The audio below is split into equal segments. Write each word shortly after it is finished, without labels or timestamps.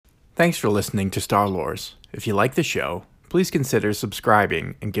Thanks for listening to Star Lores. If you like the show, please consider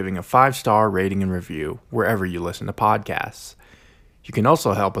subscribing and giving a 5-star rating and review wherever you listen to podcasts. You can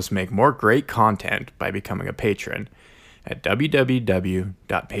also help us make more great content by becoming a patron at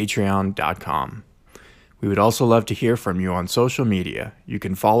www.patreon.com. We would also love to hear from you on social media. You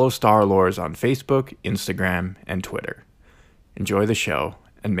can follow Star Lores on Facebook, Instagram, and Twitter. Enjoy the show,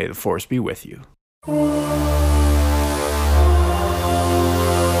 and may the Force be with you.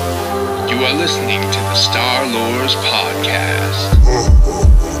 You are listening to the Star Lores Podcast.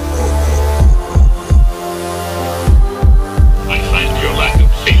 I find your lack of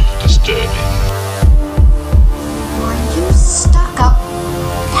faith disturbing. Are you stuck-up,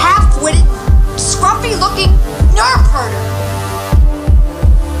 half-witted, scruffy-looking nerve herder?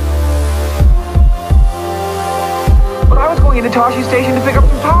 But I was going into Toshi Station to pick up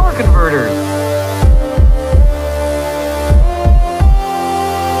some power converters.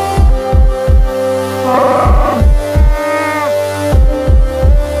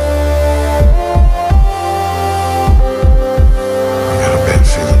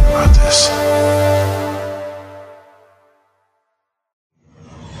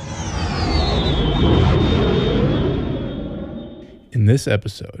 In this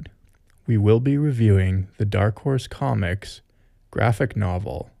episode, we will be reviewing the Dark Horse Comics graphic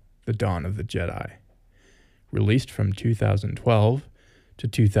novel, The Dawn of the Jedi. Released from 2012 to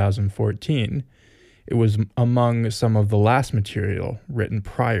 2014, it was among some of the last material written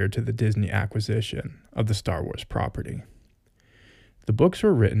prior to the Disney acquisition of the Star Wars property. The books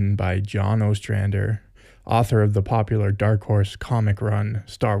were written by John Ostrander, author of the popular Dark Horse comic run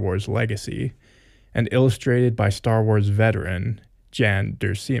Star Wars Legacy, and illustrated by Star Wars veteran Jan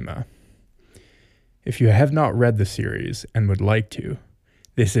Duursema. If you have not read the series and would like to,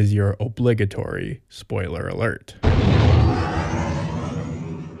 this is your obligatory spoiler alert.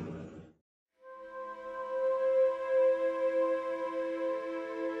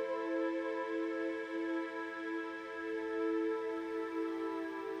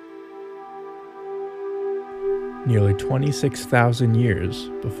 Nearly 26,000 years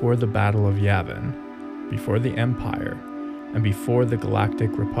before the Battle of Yavin, before the Empire, and before the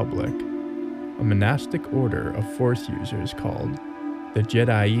Galactic Republic, a monastic order of Force users called the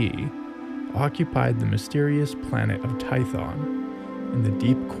Jedi occupied the mysterious planet of Tython in the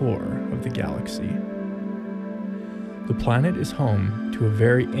deep core of the galaxy. The planet is home to a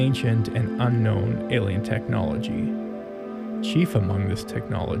very ancient and unknown alien technology. Chief among this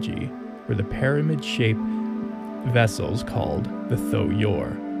technology were the pyramid-shaped vessels called the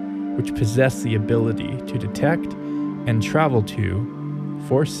Tho-Yor, which possess the ability to detect and travel to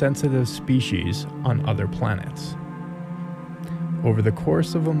Force-sensitive species on other planets. Over the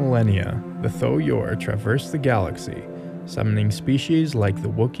course of a millennia, the Tho-Yor traversed the galaxy, summoning species like the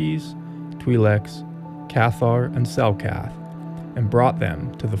Wookiees, Twi'leks, Cathar, and Selkath, and brought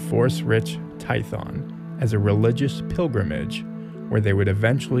them to the Force-rich Tython as a religious pilgrimage where they would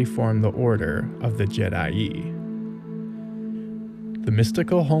eventually form the Order of the Jedi. The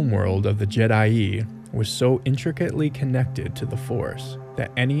mystical homeworld of the Jedi was so intricately connected to the Force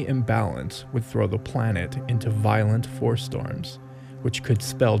that any imbalance would throw the planet into violent force storms, which could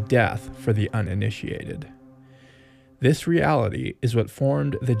spell death for the uninitiated. This reality is what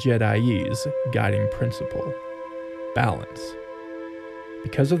formed the Jedi's guiding principle: balance.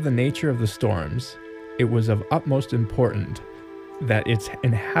 Because of the nature of the storms, it was of utmost importance that its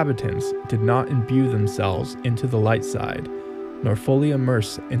inhabitants did not imbue themselves into the light side, nor fully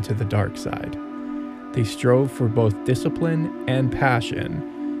immerse into the dark side. They strove for both discipline and passion,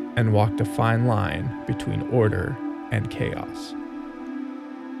 and walked a fine line between order and chaos.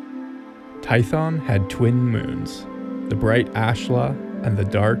 Tython had twin moons, the bright Ashla and the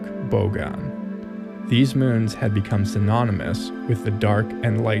dark Bogan. These moons had become synonymous with the dark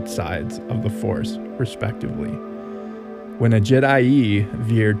and light sides of the Force, respectively. When a Jedi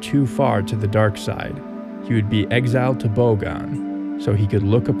veered too far to the dark side, he would be exiled to Bogan, so he could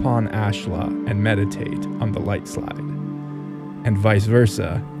look upon Ashla and meditate on the light side. And vice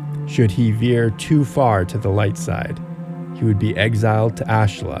versa, should he veer too far to the light side, he would be exiled to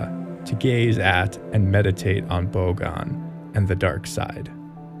Ashla to gaze at and meditate on Bogan and the dark side.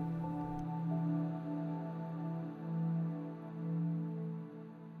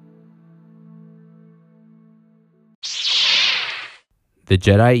 The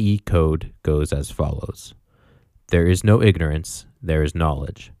Jedi code goes as follows. There is no ignorance, there is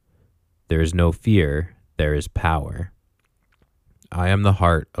knowledge. There is no fear, there is power. I am the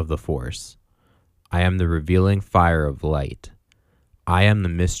heart of the Force. I am the revealing fire of light. I am the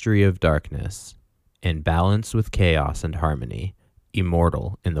mystery of darkness. In balance with chaos and harmony,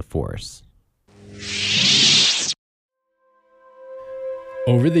 immortal in the Force.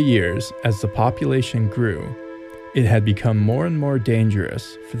 Over the years, as the population grew, it had become more and more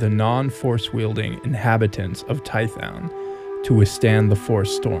dangerous for the non-Force-wielding inhabitants of Tython to withstand the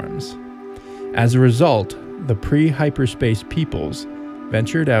Force storms. As a result, the pre-hyperspace peoples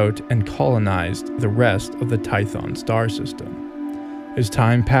ventured out and colonized the rest of the Tython star system. As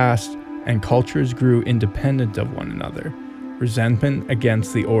time passed and cultures grew independent of one another, resentment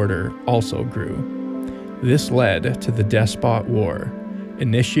against the Order also grew. This led to the Despot War,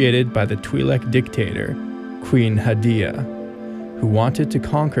 initiated by the Twi'lek dictator, Queen Hadia, who wanted to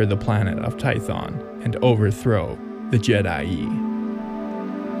conquer the planet of Tython and overthrow the Jedi.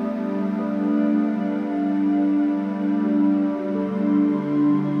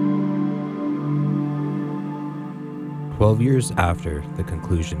 12 years after the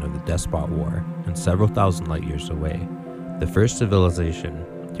conclusion of the Despot War, and several thousand light years away, the first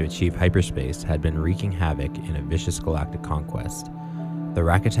civilization to achieve hyperspace had been wreaking havoc in a vicious galactic conquest, the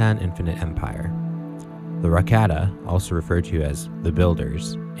Rakatan Infinite Empire. The Rakata, also referred to as the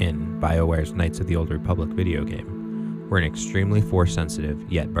Builders in BioWare's Knights of the Old Republic video game, were an extremely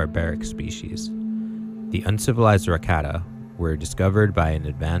Force-sensitive yet barbaric species. The uncivilized Rakata were discovered by an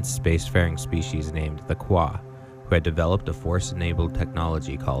advanced spacefaring species named the Kwa, who had developed a Force-enabled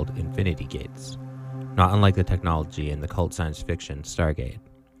technology called Infinity Gates, not unlike the technology in the cult science fiction Stargate,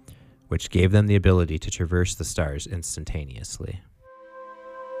 which gave them the ability to traverse the stars instantaneously.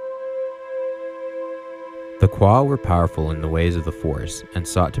 The Kwa were powerful in the ways of the Force and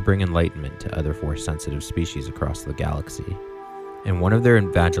sought to bring enlightenment to other Force-sensitive species across the galaxy. In one of their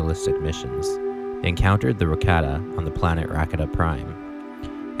evangelistic missions, they encountered the Rakata on the planet Rakata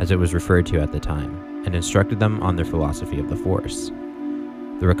Prime, as it was referred to at the time, and instructed them on their philosophy of the Force.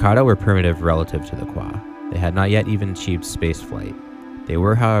 The Rakata were primitive relative to the Kwa. They had not yet even achieved spaceflight. They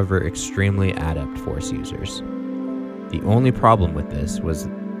were, however, extremely adept Force users. The only problem with this was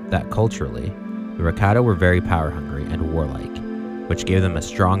that culturally, the Rakata were very power-hungry and warlike, which gave them a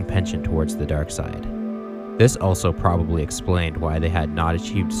strong penchant towards the dark side. This also probably explained why they had not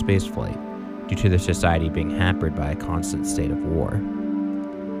achieved spaceflight, due to their society being hampered by a constant state of war.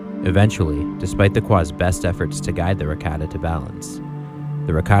 Eventually, despite the Kwa's best efforts to guide the Rakata to balance,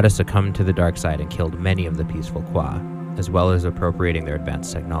 the Rakata succumbed to the dark side and killed many of the peaceful Kwa, as well as appropriating their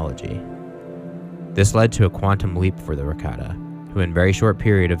advanced technology. This led to a quantum leap for the Rakata, who in a very short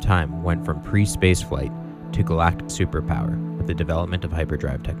period of time went from pre-spaceflight to galactic superpower with the development of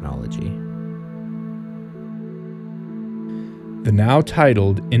hyperdrive technology. The now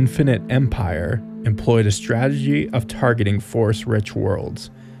titled Infinite Empire employed a strategy of targeting Force-rich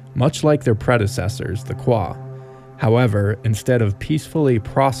worlds, much like their predecessors, the Kwa. However, instead of peacefully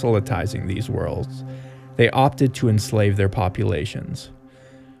proselytizing these worlds, they opted to enslave their populations.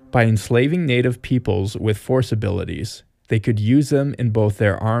 By enslaving native peoples with Force abilities, they could use them in both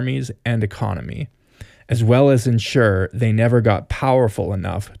their armies and economy, as well as ensure they never got powerful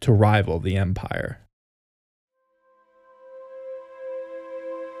enough to rival the Empire.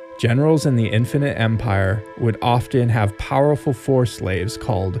 Generals in the Infinite Empire would often have powerful Force slaves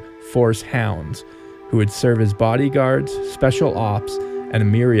called Force Hounds, who would serve as bodyguards, special ops, and a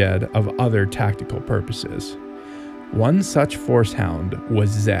myriad of other tactical purposes. One such Force Hound was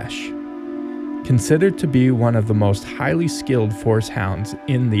Zesh. Considered to be one of the most highly skilled Force Hounds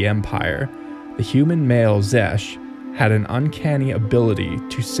in the Empire, the human male Zesh had an uncanny ability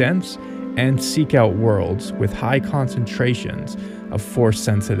to sense and seek out worlds with high concentrations of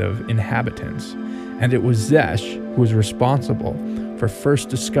Force-sensitive inhabitants, and it was Zesh who was responsible for first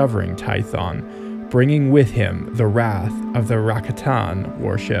discovering Tython, bringing with him the wrath of the Rakatan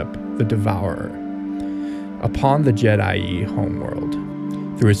warship, the Devourer, upon the Jedi homeworld.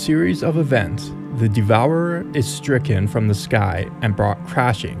 Through a series of events, the Devourer is stricken from the sky and brought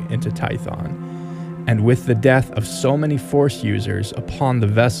crashing into Tython, and with the death of so many Force users upon the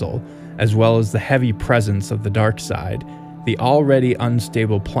vessel, as well as the heavy presence of the dark side, the already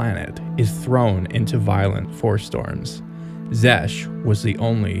unstable planet is thrown into violent force storms. Zesh was the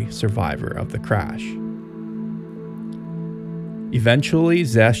only survivor of the crash. Eventually,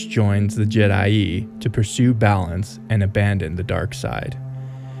 Zesh joins the Jedi to pursue balance and abandon the dark side.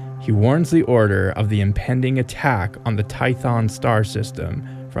 He warns the Order of the impending attack on the Tython star system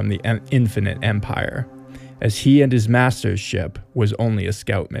from the Infinite Empire, as he and his master's ship was only a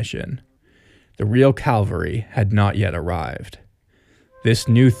scout mission. The real cavalry had not yet arrived. This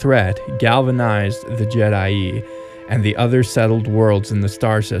new threat galvanized the Jedi and the other settled worlds in the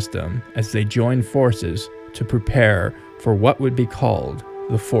star system as they joined forces to prepare for what would be called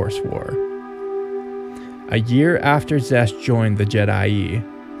the Force War. A year after Zesh joined the Jedi,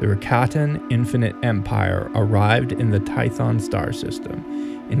 the Rakatan Infinite Empire arrived in the Tython star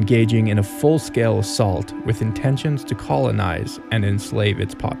system, engaging in a full-scale assault with intentions to colonize and enslave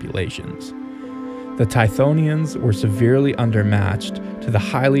its populations. The Tythonians were severely undermatched to the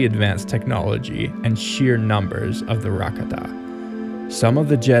highly advanced technology and sheer numbers of the Rakata. Some of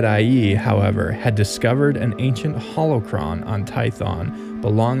the Jedi, however, had discovered an ancient holocron on Tython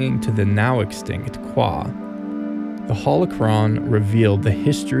belonging to the now extinct Qua. The holocron revealed the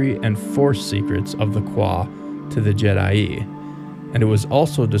history and force secrets of the Qua to the Jedi, and it was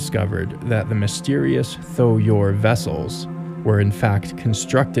also discovered that the mysterious Tho-Yor vessels were in fact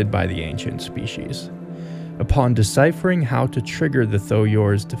constructed by the ancient species. Upon deciphering how to trigger the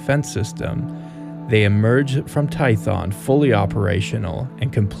Tho-Yor's defense system, they emerge from Tython fully operational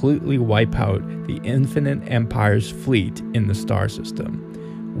and completely wipe out the Infinite Empire's fleet in the star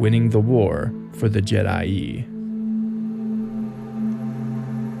system, winning the war for the Jedi.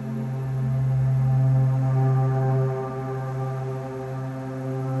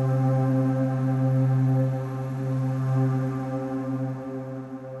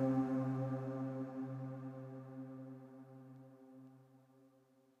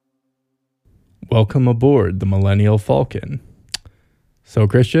 Welcome aboard the Millennial Falcon. So,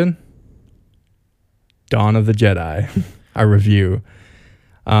 Christian, Dawn of the Jedi, our review.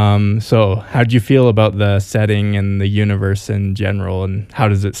 So how did you feel about the setting and the universe in general, and how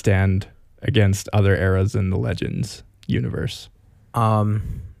does it stand against other eras in the Legends universe?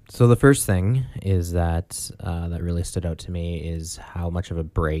 So the first thing is that that really stood out to me is how much of a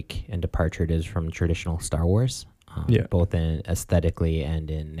break and departure it is from traditional Star Wars, both in aesthetically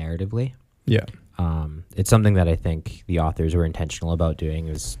and in narratively. Yeah. It's something that I think the authors were intentional about doing,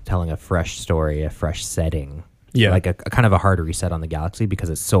 is telling a fresh story, a fresh setting. Yeah. Like a kind of a hard reset on the galaxy because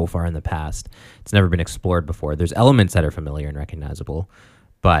it's so far in the past. It's never been explored before. There's elements that are familiar and recognizable,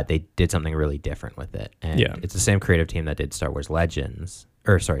 but they did something really different with it. And it's the same creative team that did Star Wars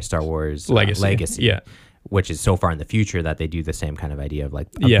Star Wars Legacy. Yeah. Which is so far in the future that they do the same kind of idea of like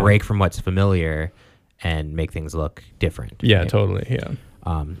a break from what's familiar and make things look different. Yeah, right? totally.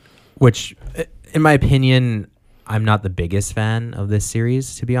 Yeah. Which, in my opinion, I'm not the biggest fan of this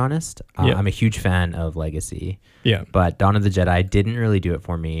series, to be honest. I'm a huge fan of Legacy. Yeah. But Dawn of the Jedi didn't really do it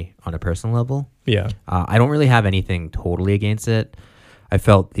for me on a personal level. Yeah. I don't really have anything totally against it. I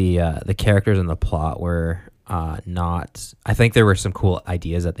felt the characters and the plot were not... I think there were some cool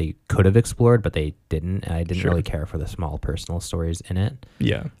ideas that they could have explored, but they didn't. And I didn't really care for the small personal stories in it.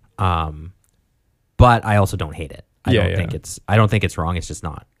 Yeah. But I also don't hate it. I don't think it's wrong. It's just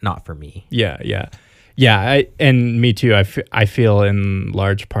not for me. Yeah. And me too. I feel in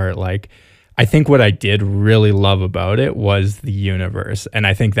large part like I think what I did really love about it was the universe, and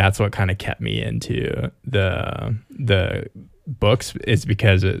I think that's what kind of kept me into the books, is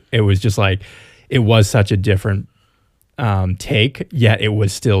because it was just like it was such a different take, yet it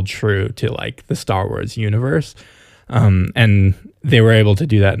was still true to like the Star Wars universe. And they were able to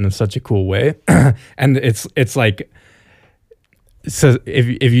do that in such a cool way. And it's like, so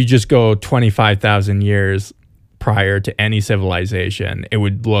if you just go 25,000 years prior to any civilization, it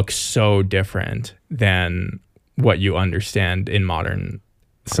would look so different than what you understand in modern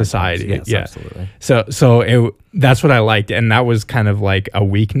society. Yes, absolutely. So that's what I liked. And that was kind of like a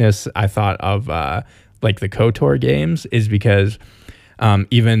weakness I thought of like the KOTOR games, is because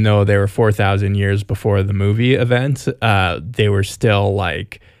even though they were 4,000 years before the movie events, they were still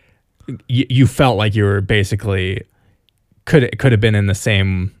like, you felt like you were basically could have been in the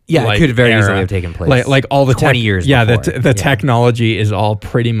same it could very easily have taken place like all the 20 years before. The technology is all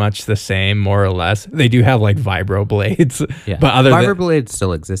pretty much the same, more or less. They do have like vibro blades, but vibro blades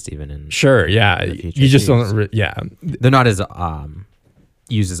still exist even in the future. You just don't they're not as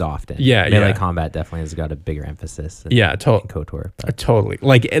used as often. Melee combat definitely has got a bigger emphasis in KOTOR. Totally.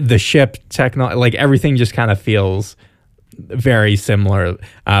 Like the ship technology, like everything just kind of feels very similar.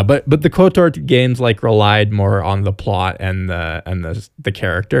 But the KOTOR games like relied more on the plot and the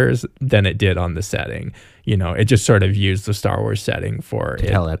characters than it did on the setting. You know, it just sort of used the Star Wars setting for to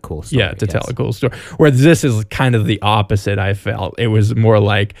tell a cool story. Yeah, to tell a cool story. Whereas this is kind of the opposite, I felt. It was more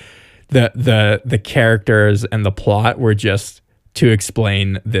like the characters and the plot were just to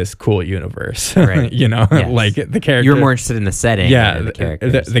explain this cool universe, right? You know, like the character. You're more interested in the setting. Yeah, than the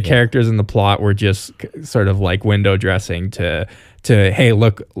characters. The characters in the plot were just sort of like window dressing to hey,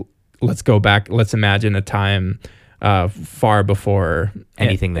 look, let's go back. Let's imagine a time far before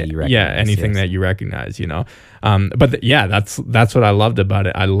anything that you recognize. Yeah, anything that you recognize. You know, but that's what I loved about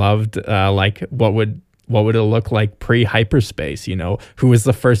it. I loved like what what would it look like pre-hyperspace? You know, who was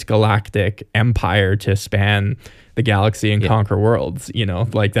the first galactic empire to span the galaxy and conquer worlds? You know,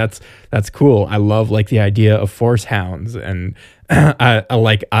 like that's cool. I love like the idea of force hounds and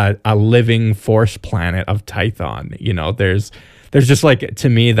a living force planet of Tython. You know, there's just like, to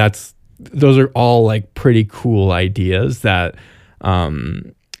me, those are all like pretty cool ideas that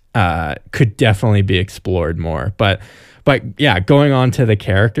could definitely be explored more. But yeah, going on to the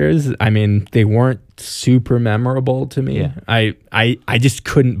characters, I mean, they weren't super memorable to me. Yeah. I just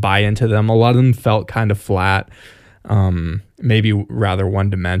couldn't buy into them. A lot of them felt kind of flat, maybe rather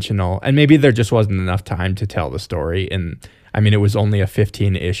one-dimensional, and maybe there just wasn't enough time to tell the story. And I mean, it was only a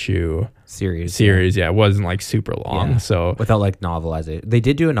 15-issue series. Yeah, it wasn't like super long. Yeah. So without like novelization, they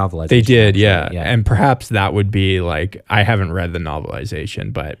did do a novelization. They did, actually. yeah. And perhaps that would be like, I haven't read the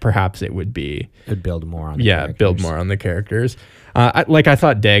novelization, but perhaps it would be, it'd build more on the characters. Build more on the characters. I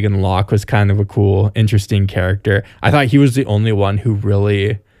thought Dagon Locke was kind of a cool, interesting character. I thought he was the only one who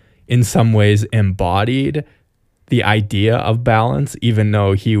really, in some ways, embodied the idea of balance, even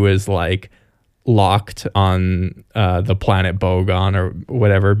though he was like locked on the planet Bogon or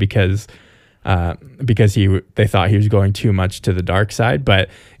whatever because they thought he was going too much to the dark side. But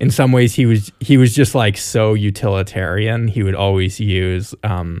in some ways he was just like so utilitarian. He would always use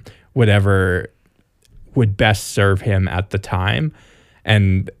whatever would best serve him at the time.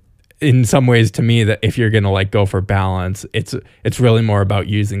 And in some ways, to me, that if you're gonna like go for balance, it's really more about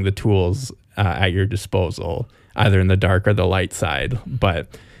using the tools at your disposal, either in the dark or the light side. But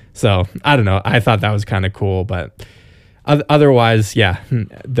so I don't know. I thought that was kind of cool, but otherwise, yeah,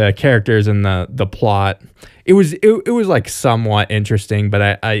 the characters and the plot, it was like somewhat interesting,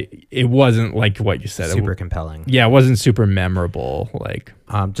 but it wasn't like what you said, super compelling. Yeah, it wasn't super memorable. Like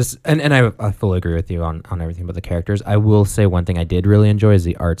just and I fully agree with you on everything about the characters. I will say one thing I did really enjoy is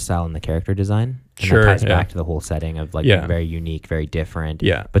the art style and the character design. And sure, that ties back to the whole setting of like being very unique, very different,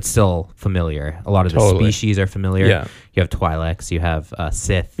 but still familiar. A lot of the species are familiar. Yeah. You have Twi'leks, you have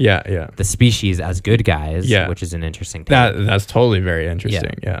Sith. Yeah. The species as good guys, which is an interesting thing. That's totally very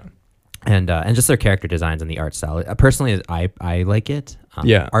interesting. Yeah. And just their character designs and the art style. Personally, I like it.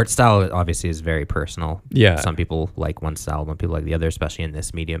 Art style obviously is very personal. Yeah. Some people like one style, some people like the other, especially in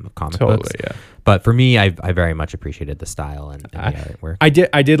this medium of comic totally, books. Yeah. But for me, I very much appreciated the style and the artwork. I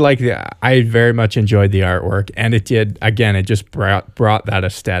did like I very much enjoyed the artwork, and it just brought that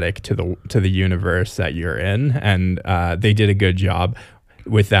aesthetic to the universe that you're in, and they did a good job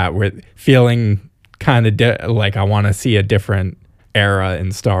with that. With feeling kind of like I want to see a different era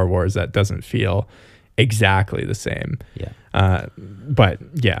in Star Wars that doesn't feel exactly the same. But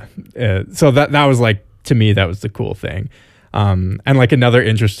yeah, so that was like, to me, that was the cool thing. And like another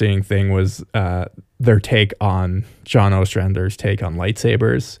interesting thing was their take on John Ostrander's take on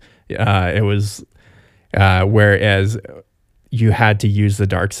lightsabers. It was whereas you had to use the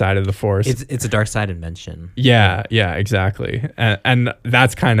dark side of the Force. It's a dark side invention. Yeah, exactly. And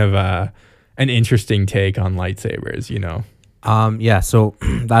that's kind of an interesting take on lightsabers, you know. So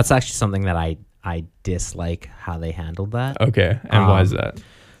that's actually something that I dislike how they handled that. Okay, and why is that?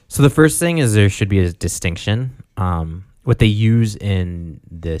 So the first thing is there should be a distinction. What they use in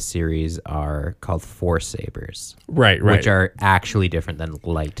this series are called Force sabers, right, which are actually different than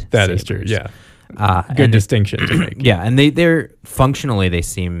light. That sabers. is true. Yeah, good distinction to make. Yeah, and they're functionally they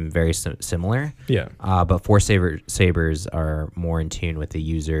seem very similar. Yeah. But Force sabers are more in tune with the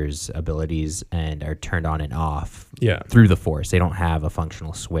user's abilities and are turned on and off. Yeah. Through the Force, they don't have a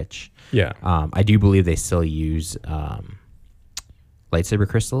functional switch. Yeah. I do believe they still use lightsaber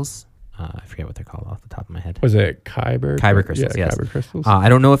crystals. I forget what they're called off the top of my head. Was it Kyber? Kyber crystals, yeah, yes. Kyber crystals. I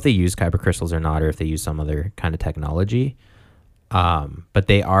don't know if they use Kyber crystals or not, or if they use some other kind of technology. But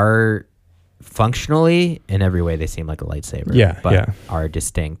they are functionally, in every way, they seem like a lightsaber. But are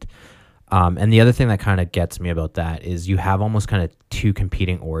distinct. And the other thing that kind of gets me about that is you have almost kind of two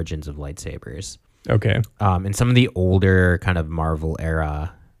competing origins of lightsabers. Okay. In some of the older kind of Marvel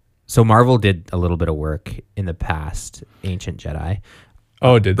era, so Marvel did a little bit of work in the past, Ancient Jedi.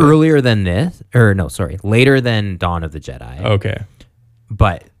 Oh, did they? Earlier than this, later than Dawn of the Jedi. Okay.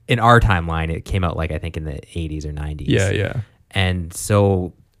 But in our timeline, it came out like I think in the 80s or 90s. Yeah. And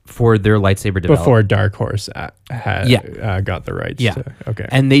so for their lightsaber development, before Dark Horse had got the rights. Yeah. Okay.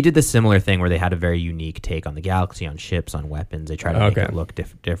 And they did the similar thing where they had a very unique take on the galaxy, on ships, on weapons. They tried to make it look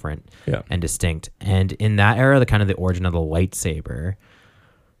different and distinct. And in that era, the origin of the lightsaber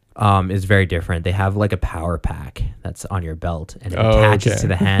is very different. They have like a power pack that's on your belt and it attaches to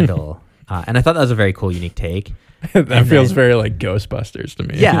the handle. And I thought that was a very cool, unique take. That feels very like Ghostbusters to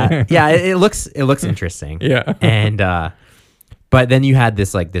me. Yeah. It looks interesting. Yeah. And but then you had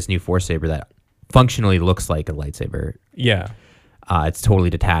this new Force saber that functionally looks like a lightsaber. Yeah. It's totally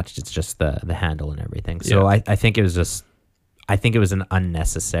detached. It's just the handle and everything. So Yeah. I think it was just, I think it was an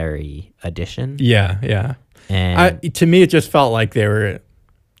unnecessary addition. Yeah. And To me, it just felt like they were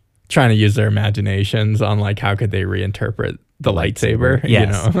trying to use their imaginations on like how could they reinterpret the lightsaber.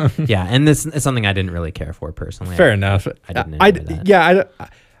 Yes. You know? Yeah, and this is something I didn't really care for personally. Fair enough. I didn't enjoy that. Yeah.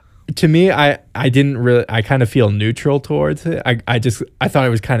 To me, I didn't really. I kind of feel neutral towards it. I thought it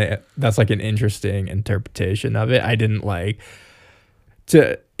was kind of, that's like an interesting interpretation of it. I didn't like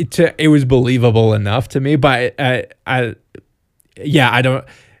to. It was believable enough to me, but I don't.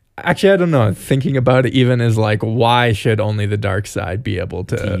 Actually, I don't know. Thinking about it, even is like, why should only the dark side be able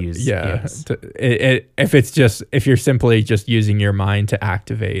to use? Yeah. Yes. If you're simply just using your mind to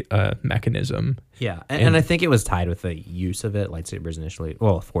activate a mechanism. Yeah, and I think it was tied with the use of it. Lightsabers initially,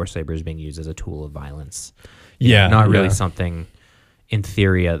 Force sabers being used as a tool of violence. Yeah, Not really yeah. something, in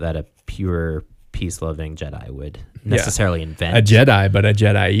theory, that a pure peace-loving Jedi would necessarily invent. A Jedi, but a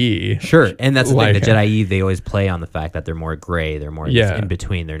Jedi-y. Sure, and that's the Like- thing. The Jedi, they always play on the fact that they're more gray. They're more in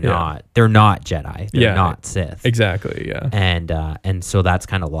between. They're not. They're not Jedi. They're not Sith. Exactly. Yeah. And so that's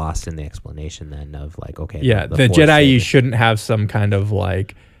kind of lost in the explanation then of like, okay, Yeah. The Force Jedi saber- shouldn't have some kind of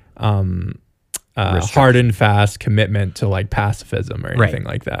like Restriction. hard and fast commitment to like pacifism or anything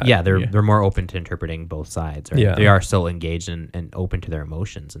like that. Yeah, they're more open to interpreting both sides. Right? Yeah. They are still engaged and open to their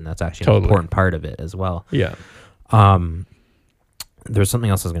emotions, and that's actually an Totally. important part of it as well. Yeah. There's something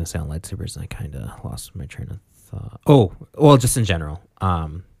else I was going to say on lightsabers, and I kind of lost my train of thought. Oh, well, just in general.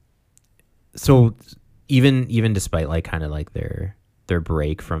 So even despite like kind of like their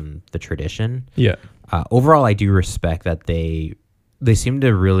break from the tradition, Yeah. overall, I do respect that they seem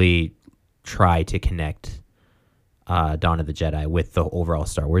to really try to connect Dawn of the Jedi with the overall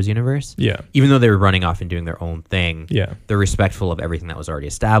Star Wars universe. Yeah. Even though they were running off and doing their own thing, Yeah. they're respectful of everything that was already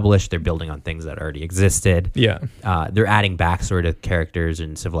established. They're building on things that already existed. Yeah. They're adding backstory to characters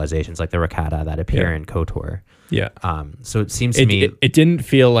and civilizations like the Rakata that appear Yeah. in KOTOR. Yeah. So it seems to me... It didn't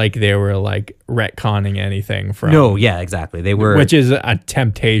feel like they were like retconning anything from. No, yeah, exactly. They were... Which is a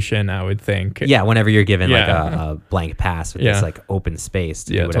temptation, I would think. Yeah, whenever you're given like Yeah. a blank pass with Yeah. this like open space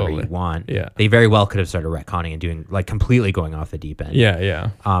to Yeah, do whatever totally. you want, Yeah. they very well could have started retconning and doing like completely going off the deep end. Yeah.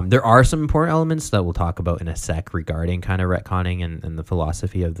 There are some important elements that we'll talk about in a sec regarding kind of retconning and the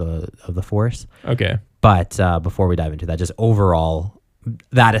philosophy of the Force. Okay. But before we dive into that, just overall,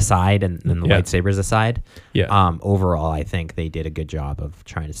 that aside and the Yeah. lightsabers aside, Yeah. overall, I think they did a good job of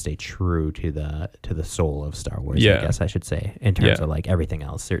trying to stay true to the soul of Star Wars. Yeah. I guess I should say in terms Yeah. of like everything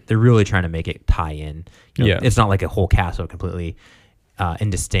else. They're really trying to make it tie in. You know, Yeah. it's not like a whole cast of completely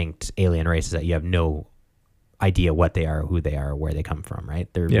indistinct alien races that you have no idea what they are, who they are, or where they come from. Right?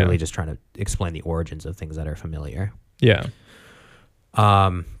 They're Yeah. really just trying to explain the origins of things that are familiar. Yeah.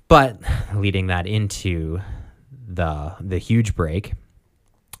 But leading that into the huge break,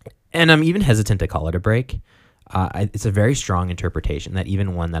 and I'm even hesitant to call it a break. It's a very strong interpretation, that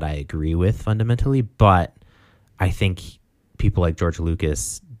even one that I agree with fundamentally, but I think people like George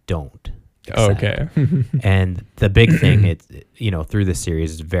Lucas don't accept. Okay. And the big thing, it's through this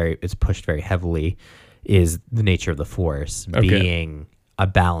series it's pushed very heavily, is the nature of the Force being a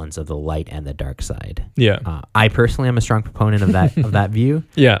balance of the light and the dark side. Yeah. I personally am a strong proponent of that of that view.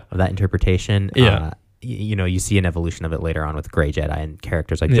 Yeah. Of that interpretation. Yeah. You see an evolution of it later on with Grey Jedi and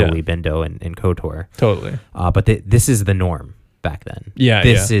characters like Yeah. Jolee Bindo and KOTOR. Totally. But this is the norm back then. Yeah.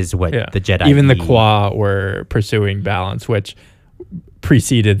 This is what the Jedi... Even the Qua were pursuing balance, which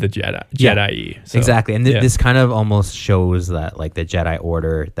preceded the Jedi. Yeah. Jedi. So, exactly. And yeah. this kind of almost shows that like the Jedi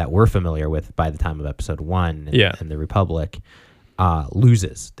Order that we're familiar with by the time of Episode 1 and the Republic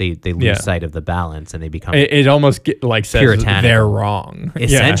loses. They lose sight of the balance, and they become... It almost says puritanical. they're wrong.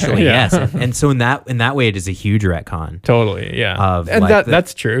 Essentially, Yeah. yes. And so in that way, it is a huge retcon. Totally, yeah. Of And like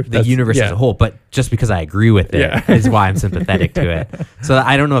that's true. The universe as a whole. But just because I agree with it is why I'm sympathetic to it. So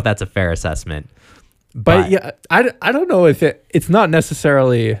I don't know if that's a fair assessment. But yeah, I don't know if it's not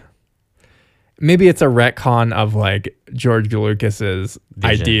necessarily... Maybe it's a retcon of like George Lucas's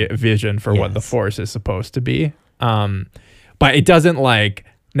vision for what the Force is supposed to be. But it doesn't like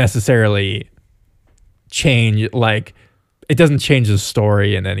necessarily change, like it doesn't change the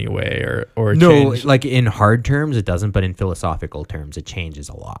story in any way or no, change. like in hard terms it doesn't, but in philosophical terms it changes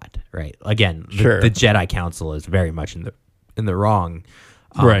a lot, right? Again, Sure. the Jedi Council is very much in the wrong.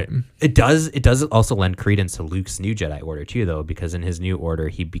 Right. It does also lend credence to Luke's new Jedi Order too, though, because in his new order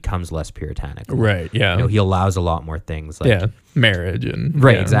he becomes less puritanical. Right. Yeah. He allows a lot more things. Like, marriage and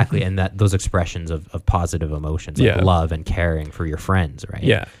right. Exactly, and that those expressions of positive emotions, like love and caring for your friends. Right.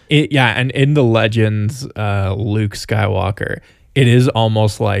 Yeah. And in the Legends, Luke Skywalker, it is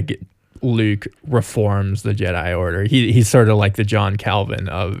almost like Luke reforms the Jedi Order. He's sort of like the John Calvin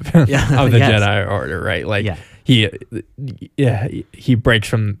of Yeah. of the Yes. Jedi Order, right? Like Yeah. he breaks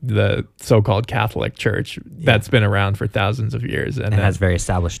from the so-called Catholic Church that's been around for thousands of years, and And then, has very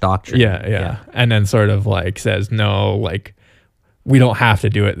established doctrine. yeah, and then sort of like says no, like we don't have to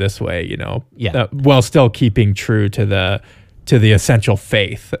do it this way, you know. Yeah. While still keeping true to the essential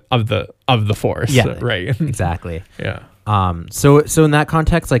faith of the Force. Yeah. Right. Exactly. Yeah. So in that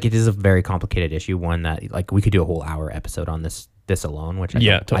context, like it is a very complicated issue, one that like we could do a whole hour episode on this alone, which I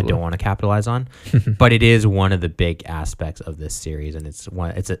totally. don't want to capitalize on, but it is one of the big aspects of this series, and it's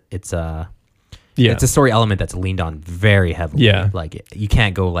a story element that's leaned on very heavily. Yeah. Like you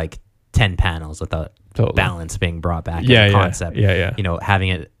can't go like 10 panels without Totally. balance being brought back Yeah, as a yeah, concept. yeah. You know, having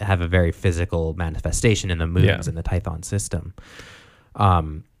it have a very physical manifestation in the moons Yeah. and the Tython system.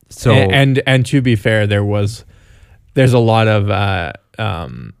 So and to be fair, there's a lot of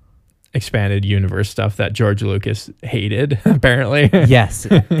expanded universe stuff that George Lucas hated, apparently. yes,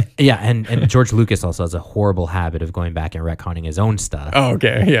 yeah, and George Lucas also has a horrible habit of going back and retconning his own stuff. Oh,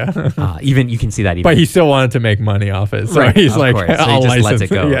 okay, yeah. Even you can see that. Even But he still wanted to make money off it, so Right, he's of like, course. So he I'll just lets license it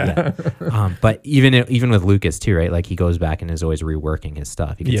go. Yeah. But even with Lucas too, right? Like he goes back and is always reworking his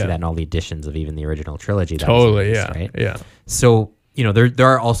stuff. You can see Yeah. that in all the editions of even the original trilogy. That was Totally, released, yeah, right? yeah. So you know there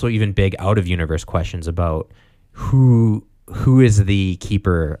are also even big out of universe questions about who is the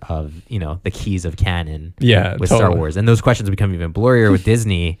keeper of, you know, the keys of canon Yeah, with Star totally. Wars, and those questions become even blurrier with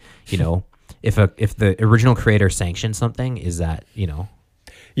Disney. You know, if the original creator sanctions something, is that, you know,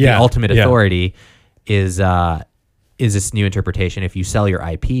 Yeah, the ultimate yeah. authority is this new interpretation? If you sell your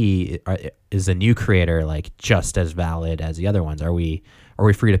IP, is the new creator like just as valid as the other ones? Are we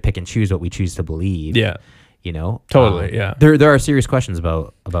free to pick and choose what we choose to believe? Yeah. You know, Totally, yeah. There are serious questions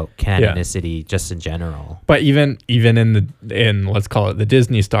about canonicity just in general. But even in let's call it the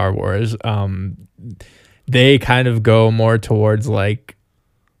Disney Star Wars, they kind of go more towards like,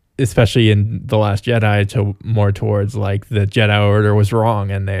 especially in The Last Jedi, to more towards like the Jedi Order was wrong,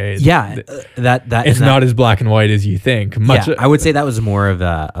 and that it's not as black and white as you think. I would say that was more of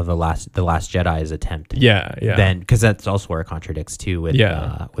the last Jedi's attempt. Yeah. Then, because that's also where it contradicts too with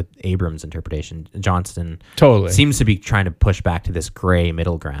Yeah. with Abrams' interpretation. Johnston Totally. seems to be trying to push back to this gray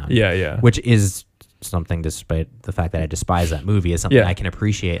middle ground. Yeah. Which is something, despite the fact that I despise that movie, is something Yeah. I can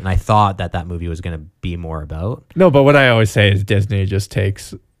appreciate, and I thought that movie was going to be more about. No, but what I always say is Disney just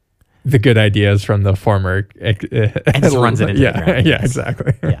takes the good ideas from the former And just runs it into the ground. Yeah,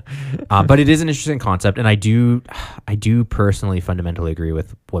 exactly. Yeah, but it is an interesting concept, and I do personally fundamentally agree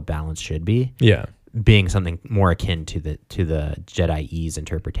with what balance should be. Yeah. Being something more akin to the Jedi-E's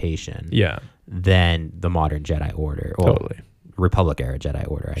interpretation. Yeah. Than the modern Jedi Order, or Totally. Republic era Jedi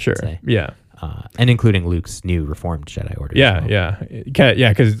Order, I Sure. should say. Yeah. And including Luke's new reformed Jedi Order. Yeah, as well. yeah,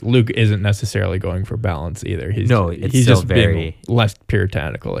 because Luke isn't necessarily going for balance either. He's it's just still being less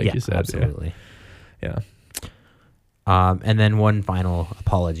puritanical, like you said. Absolutely. Yeah. And then one final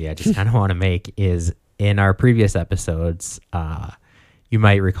apology I just kind of want to make is in our previous episodes, you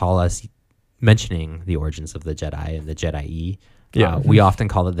might recall us mentioning the origins of the Jedi and the Jedi-E. Yeah. We often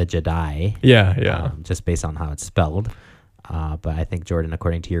call it the Jedi. Yeah. Just based on how it's spelled. But I think, Jordan,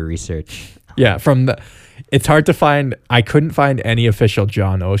 according to your research, Yeah, it's hard to find. I couldn't find any official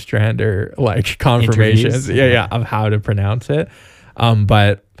John Ostrander like confirmations. Interviews? Yeah, of how to pronounce it.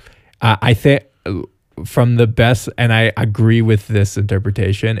 But I think from the best, and I agree with this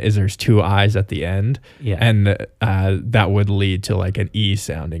interpretation, is there's two I's at the end. Yeah. And that would lead to like an E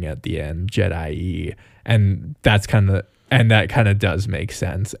sounding at the end, Jedi-E, and that kind of does make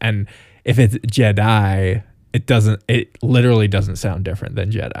sense. And if it's Jedi, it literally doesn't sound different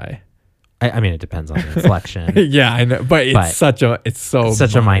than Jedi. I mean, it depends on the inflection. Yeah, I know, but it's such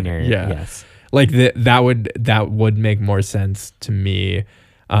a minor. Yeah, yes. Like that would make more sense to me,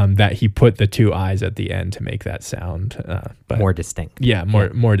 that he put the two I's at the end to make that sound but More distinct. Yeah,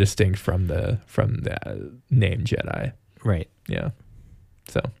 more distinct from the name Jedi. Right. Yeah.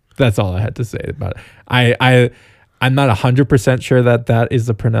 So that's all I had to say about it. I'm not 100% sure that is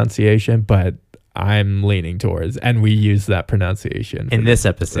the pronunciation, but I'm leaning towards, and we use that pronunciation in this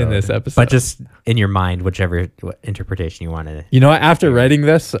episode. But just in your mind, whichever interpretation you want to. You know what? After writing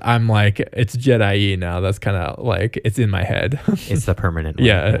this, I'm like, it's Jedi-E now. That's kind of like, it's in my head. It's the permanent one.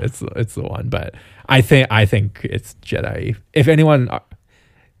 Yeah, it's the one. But I think it's Jedi-E. If anyone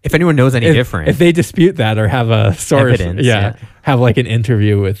knows any different, if they dispute that or have a source, evidence, have like an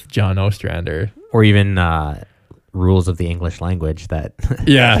interview with John Ostrander, or even rules of the English language that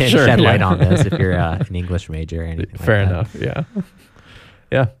can shed light on this if you're an English major or anything fair like that.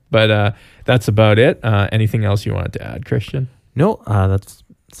 enough. But that's about it. Anything else you wanted to add, Christian? No,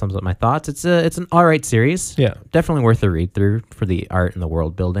 sums up my thoughts. It's an all right series. Yeah. Definitely worth a read through for the art and the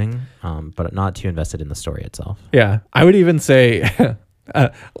world building, but not too invested in the story itself. Yeah, I would even say, hey,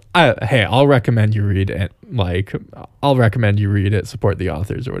 I'll recommend you read it. Like, I'll recommend you read it, support the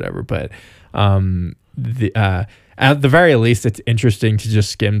authors or whatever. But at the very least, it's interesting to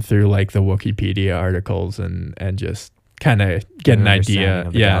just skim through like the Wikipedia articles and just kind of get an idea.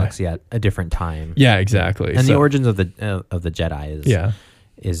 Of the galaxy at a different time. Yeah, exactly. And the origins of the Jedi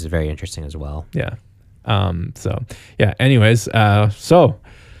is very interesting as well. Yeah. Anyways,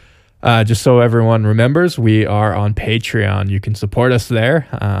 just so everyone remembers, we are on Patreon. You can support us there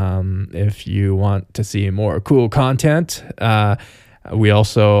if you want to see more cool content. We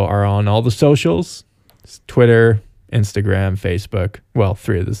also are on all the socials: Twitter, Instagram, Facebook. Well,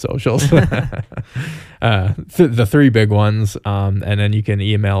 3 of the socials. The 3 big ones. And then you can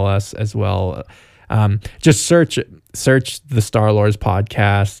email us as well. Just search the Star Wars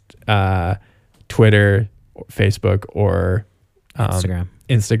podcast, Twitter, Facebook, or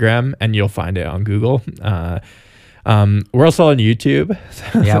Instagram, and you'll find it on Google. We're also on YouTube.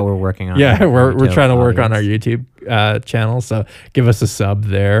 Yeah, we're working on. Yeah, we're trying to work on our YouTube channel. So give us a sub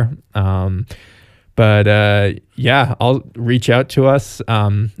there. I'll reach out to us.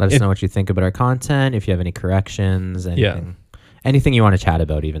 Let us know what you think about our content. If you have any corrections, anything you want to chat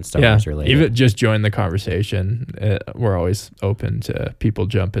about, even Star Wars related. Even just join the conversation. We're always open to people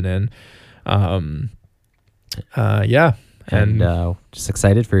jumping in. And just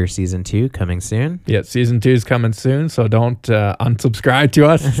excited for season 2 coming soon. Yeah, season 2 is coming soon, so don't unsubscribe to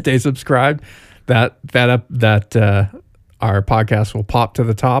us. Stay subscribed. That our podcast will pop to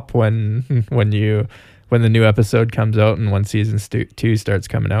the top when the new episode comes out and when season 2 starts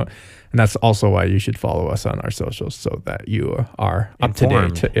coming out. And that's also why you should follow us on our socials so that you are up to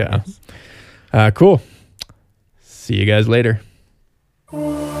date. Yeah. Yes. Cool. See you guys later. You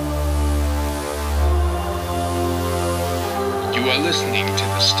are listening to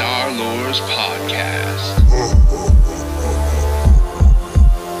the Star Lords Podcast.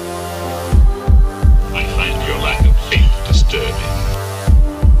 I find your lack of faith disturbing.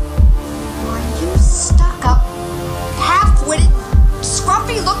 Are you stuck-up, half-witted,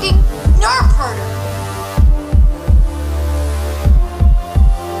 scruffy-looking nerf herder?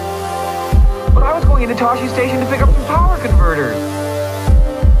 But I was going into Toshi Station to pick up some power converters.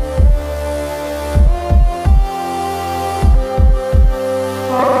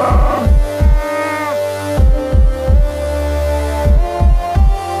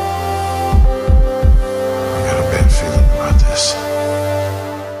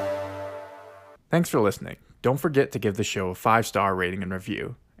 Thanks for listening. Don't forget to give the show a 5-star rating and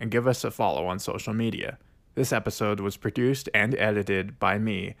review, and give us a follow on social media. This episode was produced and edited by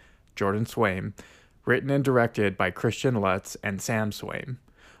me, Jordan Swaim, written and directed by Christian Lutz and Sam Swaim.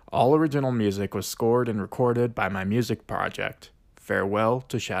 All original music was scored and recorded by my music project. Farewell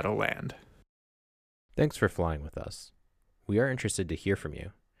to Shadowland. Thanks for flying with us. We are interested to hear from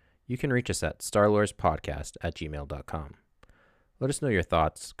you. You can reach us at starlordspodcast@gmail.com. Let us know your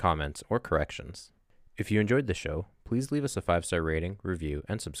thoughts, comments, or corrections. If you enjoyed the show, please leave us a 5-star rating, review,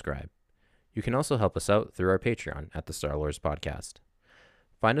 and subscribe. You can also help us out through our Patreon at the Star Wars Podcast.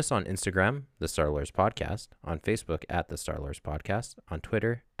 Find us on Instagram, the Star Wars Podcast, on Facebook at the Star Wars Podcast, on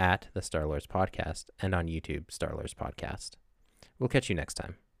Twitter at the Star Wars Podcast, and on YouTube, Star Wars Podcast. We'll catch you next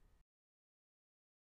time.